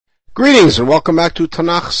Greetings and welcome back to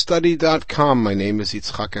TanachStudy.com. My name is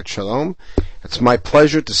Yitzchak Shalom. It's my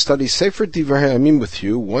pleasure to study Sefer Divre Hayamim with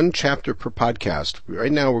you, one chapter per podcast.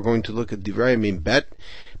 Right now we're going to look at Divre Hayamim Bet,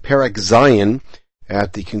 Perek Zion,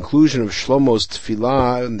 at the conclusion of Shlomo's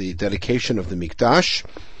Tefillah and the dedication of the Mikdash.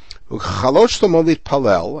 When Shlomo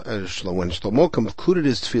concluded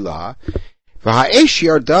his Tefillah, V'ha'esh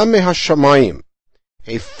yarda mehashamayim.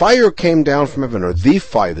 A fire came down from heaven, or the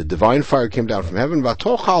fire, the divine fire came down from heaven.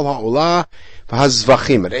 V'tochal ha'olah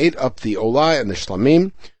v'hazvachim. It ate up the olah and the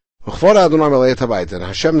shlamim. V'chvod Adonai malei et habayit. And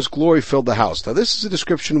Hashem's glory filled the house. Now this is a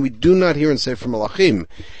description we do not hear in Sefer Malachim.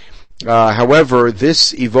 However,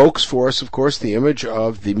 this evokes for us, of course, the image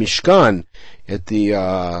of the Mishkan at the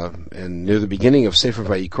and near the beginning of Sefer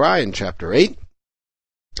Vayikra in chapter 8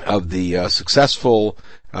 of the successful.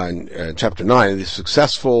 Chapter 9, the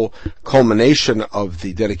successful culmination of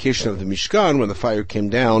the dedication of the Mishkan when the fire came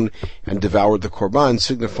down and devoured the Korban,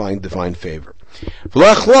 signifying divine favor. The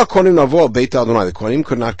Kohanim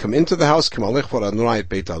could not come into the house,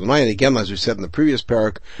 and again, as we said in the previous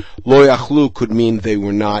Perek, Lo Yachlu could mean they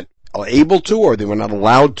were not able to, or they were not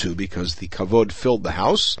allowed to, because the Kavod filled the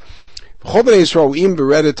house. All of Am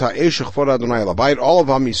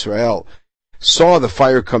Yisrael saw the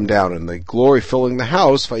fire come down and the glory filling the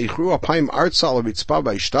house. They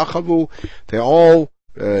all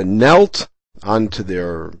knelt onto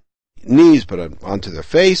their knees, but onto their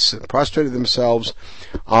face, and prostrated themselves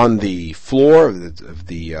on the floor of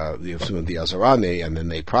the Azarah, and then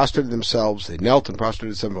they prostrated themselves. They knelt and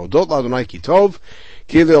prostrated themselves. And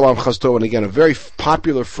again, a very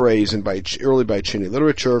popular phrase early by Chini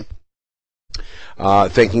literature.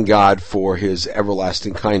 Thanking God for His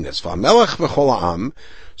everlasting kindness. And the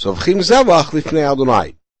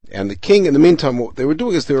king, in the meantime, what they were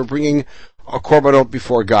doing is they were bringing a korbanot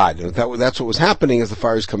before God, and that's what was happening as the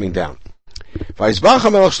fire is coming down.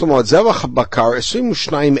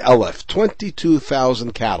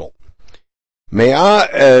 22,000 cattle.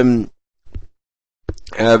 And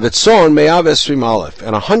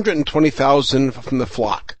 120,000 from the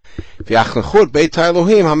flock. And they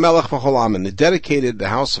dedicated the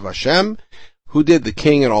house of Hashem, who did the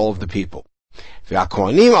king and all of the people. Now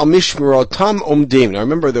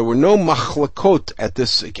remember, there were no machlekot at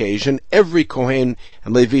this occasion. Every Kohen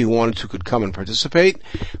and Levi who wanted to could come and participate,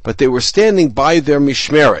 but they were standing by their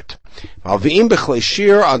mishmeret. And the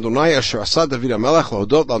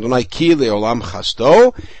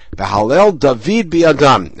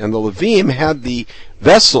Levim had the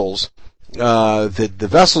vessels, the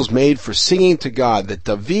vessels made for singing to God that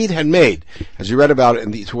David had made, as you read about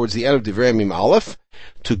it towards the end of Divre Hayamim Aleph,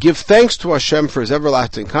 to give thanks to Hashem for His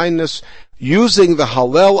everlasting kindness, using the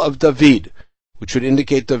Hallel of David, which would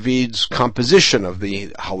indicate David's composition of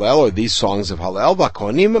the Hallel, or these songs of Hallel.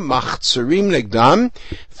 V'Kohanim machtzerim negdam,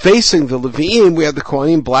 facing the Leviim, we had the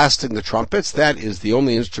Kohanim blasting the trumpets. That is the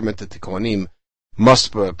only instrument that the Kohanim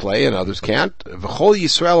must play, and others can't. V'chol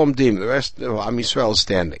Yisrael omdim, the rest of Am Yisrael is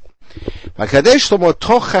standing. And now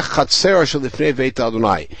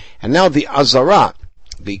the Azarah,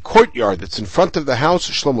 the courtyard that's in front of the house,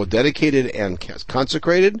 Shlomo dedicated and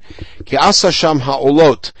consecrated. That's where he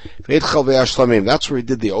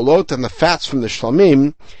did the olot and the fats from the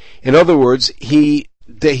shlamim. In other words, he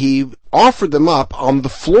offered them up on the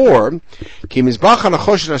floor. The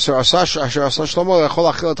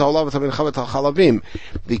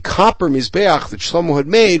copper mizbeach that Shlomo had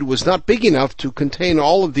made was not big enough to contain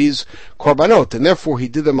all of these korbanot, and therefore he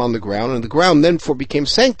did them on the ground, and the ground therefore became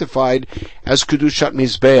sanctified as kedushat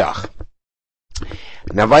mizbeach.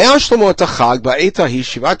 Now, then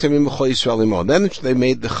they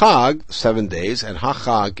made the Chag 7 days, and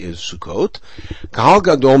HaChag is Sukkot. Kahal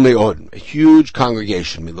gadol me'od, a huge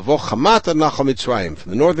congregation, from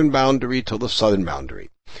the northern boundary till the southern boundary.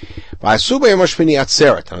 And on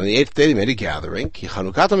the 8th day they made a gathering.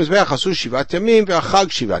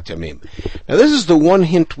 Now this is the one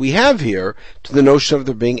hint we have here to the notion of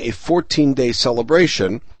there being a 14-day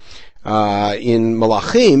celebration. In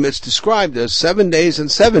Malachim, it's described as 7 days and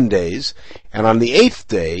 7 days, and on the 8th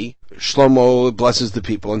day, Shlomo blesses the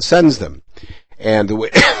people and sends them. And the way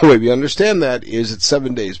we understand that is it's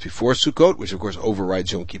 7 days before Sukkot, which of course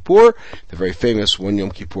overrides Yom Kippur, the very famous one Yom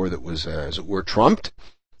Kippur that was, as it were, trumped,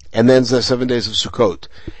 and then the 7 days of Sukkot.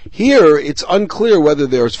 Here, it's unclear whether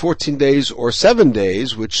there's 14 days or 7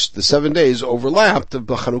 days, which the 7 days overlapped of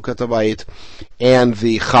Chanukat Habayit and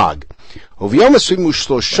the Chag. So on the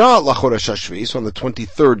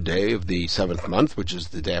 23rd day of the 7th month, which is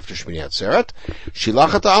the day after Shmini Atzeret,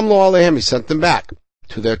 Shilachat Amlo Alehem, he sent them back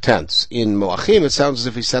to their tents. In Malachim, it sounds as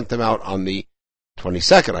if he sent them out on the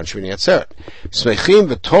 22nd on Shmini Atzeret. Smechim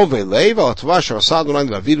v'tovei leiv al tova asher asa Adonai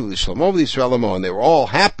David u'Shlomo v'Yisrael amo, and they were all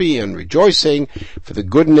happy and rejoicing for the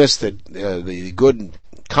goodness that the good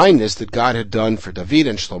kindness that God had done for David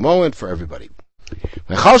and Shlomo and for everybody.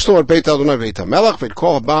 So Shlomo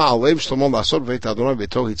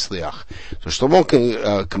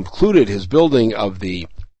concluded his building of the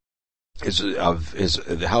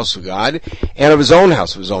house of God and of his own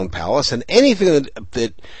house, of his own palace, and anything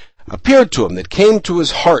that appeared to him, that came to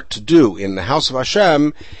his heart to do in the house of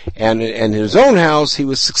Hashem and in his own house, he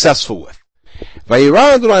was successful with. And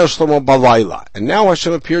now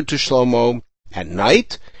Hashem appeared to Shlomo at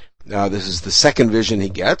night. This is the second vision he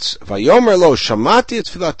gets. Vayomer lo shamati et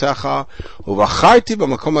tfilatecha uvacharti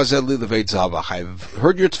b'makom hazeh li leveit zavach. I have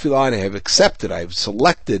heard your tefillah and I have accepted, I have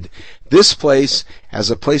selected this place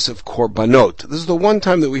as a place of korbanot. This is the one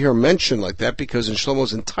time that we hear mentioned like that, because in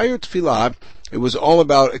Shlomo's entire tefillah, it was all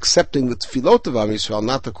about accepting the tefillot of Am Yisrael,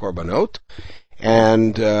 not the korbanot.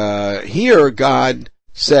 And here God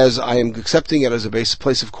says, I am accepting it as a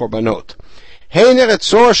place of korbanot. And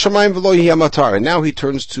now he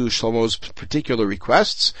turns to Shlomo's particular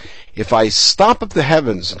requests. If I stop up the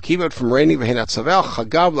heavens and keep it from raining, or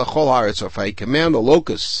if I command the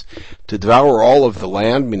locusts to devour all of the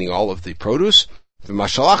land, meaning all of the produce, or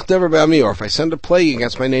if I send a plague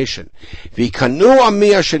against my nation, and if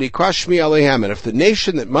the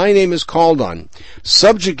nation that my name is called on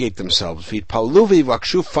subjugate themselves, and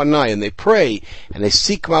they pray and they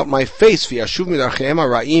seek out my face,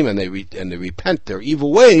 and they repent their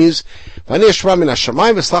evil ways, I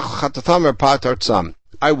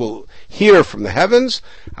will hear from the heavens,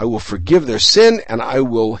 I will forgive their sin, and I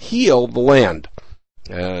will heal the land.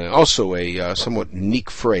 Also a somewhat unique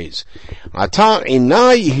phrase. Now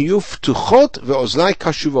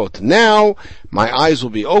my eyes will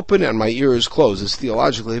be open and my ears closed. It's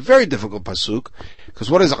theologically a very difficult pasuk,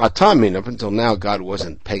 because what does ata mean? Up until now, God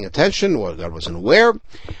wasn't paying attention, or God wasn't aware.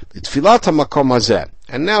 The tefillat hamakom hazeh,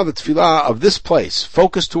 and now the tefillah of this place,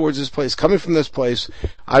 focused towards this place, coming from this place,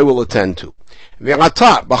 I will attend to. I've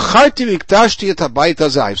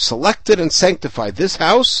selected and sanctified this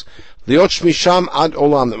house, liot shmisham ad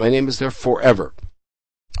olam, that my name is there forever.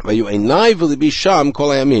 And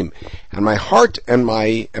my heart and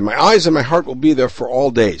my eyes and my heart will be there for all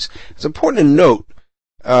days. It's important to note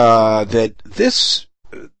that this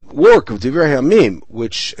work of Divre Hayamim,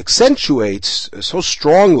 which accentuates so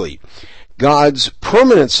strongly God's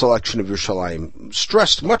permanent selection of Yerushalayim,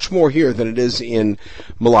 stressed much more here than it is in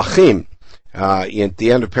Malachim, at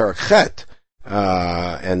the end of Perek Chet,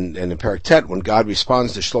 and in Perek Tet, when God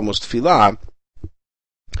responds to Shlomo's tefillah,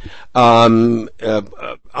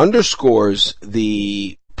 underscores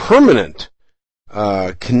the permanent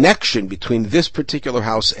connection between this particular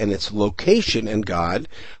house and its location and God,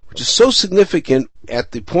 which is so significant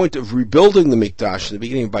at the point of rebuilding the Mikdash in the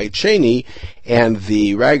beginning of Bayit Sheni, and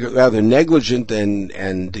the rather negligent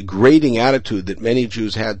and degrading attitude that many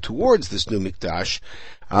Jews had towards this new Mikdash.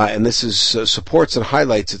 And this is supports and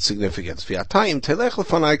highlights its significance.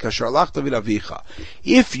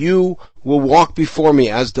 If you will walk before me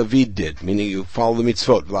as David did, meaning you follow the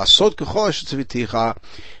mitzvot,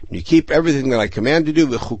 and you keep everything that I command you to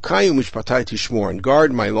do, and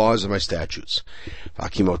guard my laws and my statutes,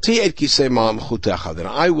 then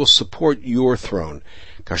I will support your throne.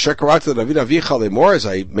 As I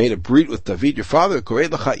made a brit with David your father,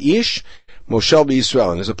 Moshel B'Yisrael,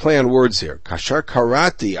 and there's a play on words here. Kashar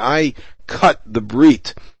Karati, I cut the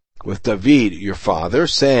brit with David, your father,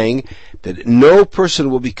 saying that no person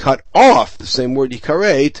will be cut off, the same word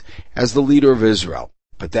Yikaret, as the leader of Israel.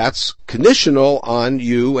 But that's conditional on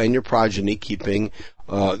you and your progeny keeping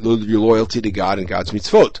your loyalty to God and God's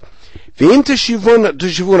mitzvot. Here's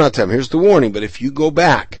the warning, but if you go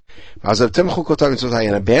back and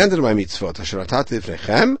abandon my mitzvot,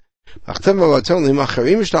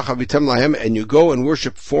 and you go and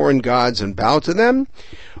worship foreign gods and bow to them,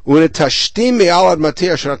 I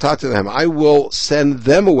will send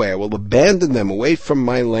them away, I will abandon them away from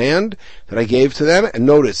my land that I gave to them. And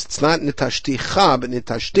notice, it's not nitashticha, but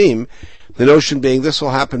nitashtim, the notion being this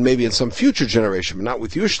will happen maybe in some future generation, but not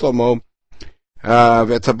with you, Shlomo. In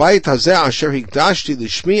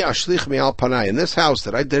this house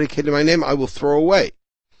that I dedicated my name, I will throw away.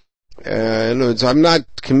 In other words, I'm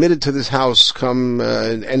not committed to this house come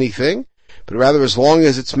anything, but rather as long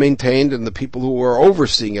as it's maintained and the people who are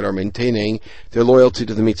overseeing it are maintaining their loyalty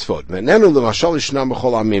to the mitzvot. And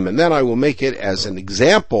then I will make it as an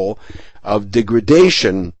example of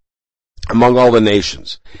degradation among all the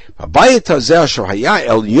nations.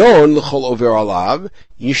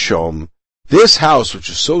 this house, which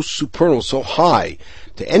is so supernal, so high,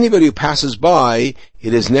 to anybody who passes by,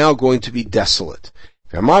 it is now going to be desolate.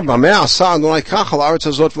 And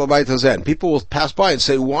people will pass by and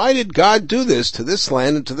say, why did God do this to this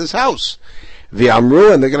land and to this house? And they're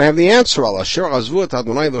going to have the answer,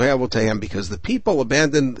 because the people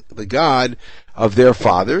abandoned the God of their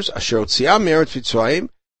fathers,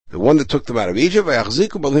 the one that took them out of Egypt.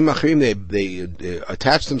 They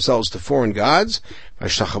attached themselves to foreign gods, and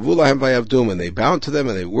they bowed to them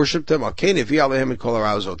and they worshipped them.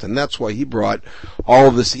 And that's why he brought all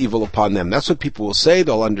of this evil upon them. That's what people will say.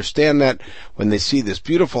 They'll understand that when they see this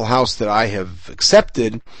beautiful house that I have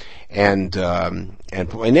accepted and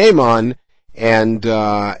put my name on, and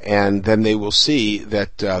then they will see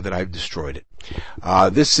that I've destroyed it.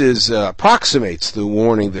 This approximates the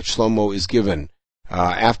warning that Shlomo is given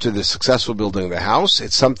after the successful building of the house.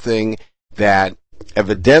 It's something that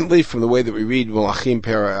evidently, from the way that we read Malachim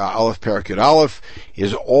Aleph Perek Yud Aleph,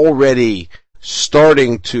 is already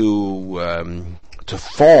starting to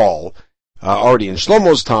fall already in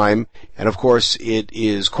Shlomo's time, and of course it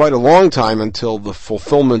is quite a long time until the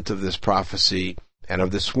fulfillment of this prophecy and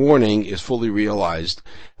of this warning is fully realized,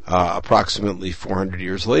 approximately 400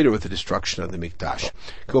 years later with the destruction of the Mikdash.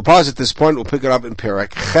 We'll pause at this point. We'll pick it up in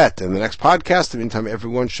Perek Chet in the next podcast. In the meantime,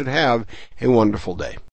 everyone should have a wonderful day.